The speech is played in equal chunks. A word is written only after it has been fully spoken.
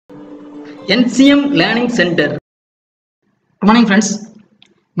NCM Learning Center. Good morning friends.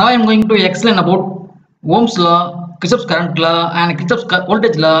 Now I am going to explain about Ohm's law, Kirchhoff's current law and Kirchhoff's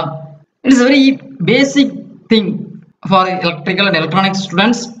voltage law. It is a very basic thing for electrical and electronics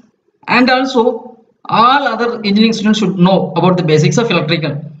students, and also all other engineering students should know about the basics of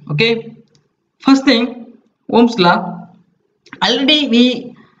electrical. Okay. First thing, Ohm's law. Already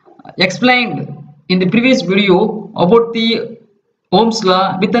we explained in the previous video about the Ohm's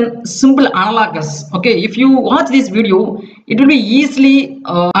law with a simple analogous. Okay, if you watch this video, it will be easily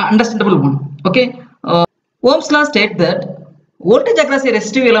understandable one. Okay, Ohm's law states that voltage across a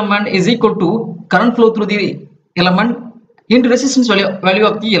resistive element is equal to current flow through the element into resistance value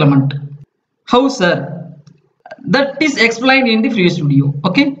of the element. How, sir? That is explained in the previous video.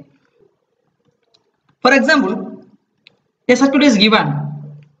 Okay. For example, a circuit is given,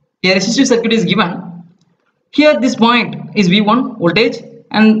 a resistive circuit is given. Here this point is V1 voltage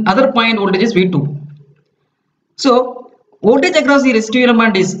and other point voltage is V2. So voltage across the resistive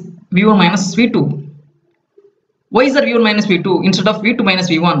element is V1 minus V2. Why is that V1 minus V2 instead of V2 minus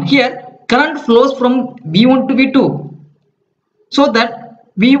V1? Here current flows from V1 to V2. So that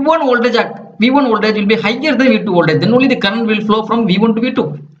V1 voltage will be higher than V2 voltage. Then only the current will flow from V1 to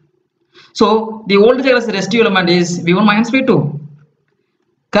V2. So the voltage across the resistive element is V1 minus V2.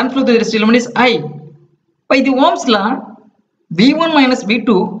 Current flow to the resistive element is I. By the Ohm's law, V1 minus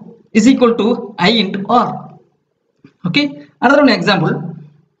V2 is equal to I into R. Okay. Another one example.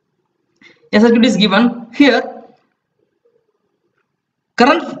 A circuit is given. Here,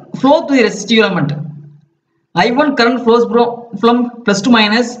 current flow to the resistive element. I1 current flows from plus to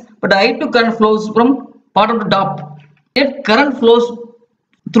minus, but I2 current flows from bottom to top. If current flows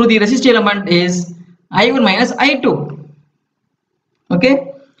through the resistive element is I1 minus I2. Okay.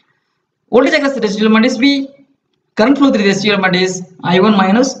 Voltage across the resistive element is V. Current flow through the resistive element is I1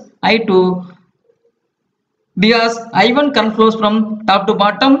 minus I2, because I1 current flows from top to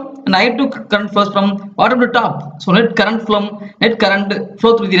bottom and I2 current flows from bottom to top. So net current flow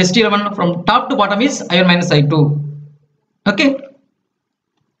through the resistive element from top to bottom is I1 minus I2. Okay.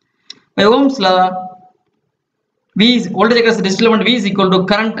 By Ohm's law, voltage across the resistive element V is equal to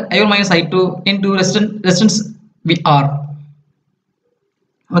current I1 minus I2 into resistance VR.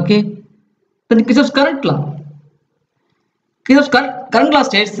 Okay. Then Kirchhoff's current law. Kirchhoff's current law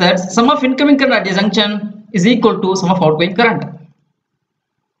states that sum of incoming current at a junction is equal to sum of outgoing current.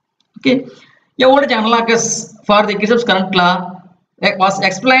 Okay. A voltage analogous for the Kirchhoff's current law was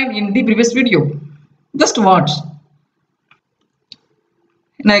explained in the previous video. Just watch.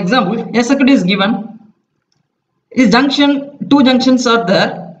 In an example, a circuit is given. This junction, two junctions are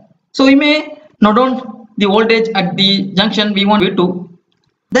there. So we may note down the voltage at the junction V1, V2.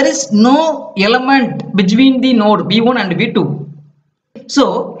 There is no element between the node V1 and V2.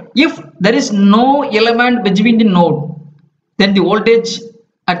 So if there is no element between the node, then the voltage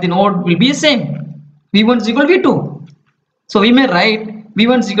at the node will be the same. V1 is equal to V2. So we may write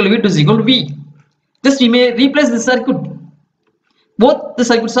V1 is equal to V2 is equal to V. Just we may replace the circuit. Both the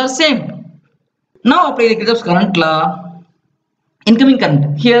circuits are same. Now apply the Kirchhoff's current law. Incoming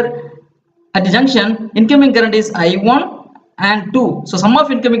current. Here at the junction, incoming current is I1 and 2. So sum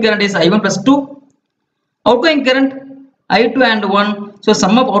of incoming current is I1 plus 2. Outgoing current I2 and 1. So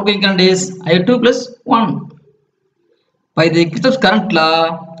sum of outgoing current is I2 plus 1. By the Kirchhoff's current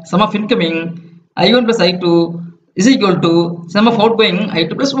law, sum of incoming I1 plus I2 is equal to sum of outgoing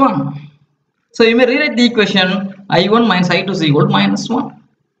I2 plus 1. So you may rewrite the equation I1 minus I2 is equal to minus 1.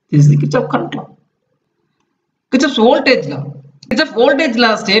 This is the Kirchhoff's current law. Kirchhoff's voltage law. Kirchhoff's voltage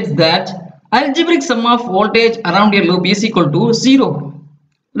law states that algebraic sum of voltage around a loop is equal to 0.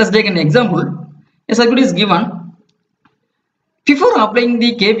 Let us take an example. A circuit is given. Before applying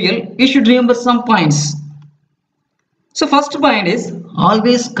the KVL, we should remember some points. So first point is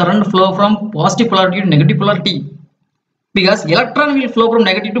always current flow from positive polarity to negative polarity, because electron will flow from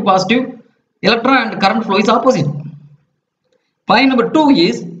negative to positive. Electron and current flow is opposite. Point number 2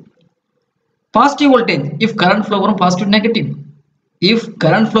 is positive voltage if current flow from positive to negative. If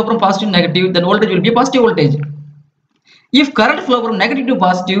current flow from positive to negative, then voltage will be a positive voltage. If current flow from negative to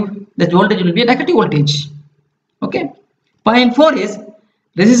positive, then voltage will be a negative voltage. Okay. Point 4 is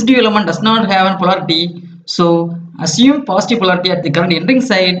resistive element does not have a polarity, so assume positive polarity at the current entering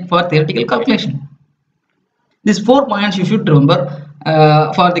side for theoretical calculation. These 4 points you should remember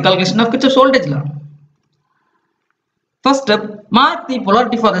for the calculation of Kirchhoff's voltage law. First step, mark the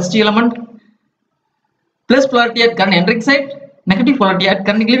polarity for resistive element. Plus polarity at current entering side, negative polarity at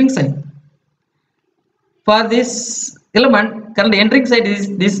current leaving side. For this element, current entering side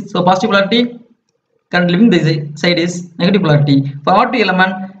is this, so positive polarity, current leaving the side is negative polarity. For auto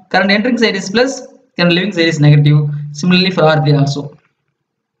element, current entering side is plus, current leaving side is negative. Similarly for R3 also.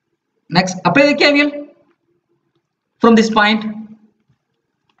 Next, apply the KVL from this point.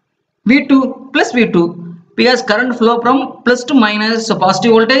 V2 plus V2, because current flow from plus to minus, so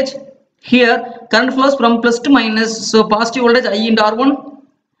positive voltage. Here current flows from plus to minus, so positive voltage I into R1.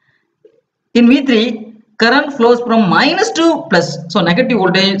 In V3 current flows from minus to plus, so negative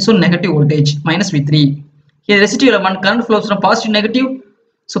voltage, so negative voltage minus V3. Here residual element current flows from positive negative,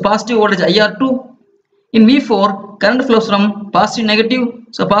 so positive voltage IR2. In V4 current flows from positive negative,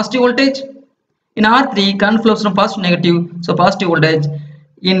 so positive voltage. In R3 current flows from positive negative, so positive voltage.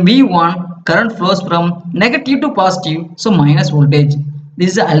 In V1 current flows from negative to positive, so minus voltage. This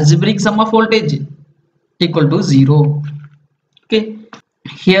is the algebraic sum of voltage equal to 0. Okay,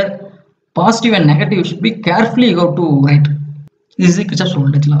 here positive and negative should be carefully go to write. This is the Kirchhoff's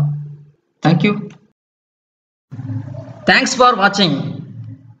voltage law. Thank you. Thanks for watching.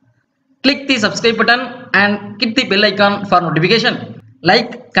 Click the subscribe button and hit the bell icon for notification.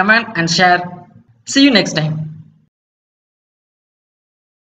 Like, comment and share. See you next time.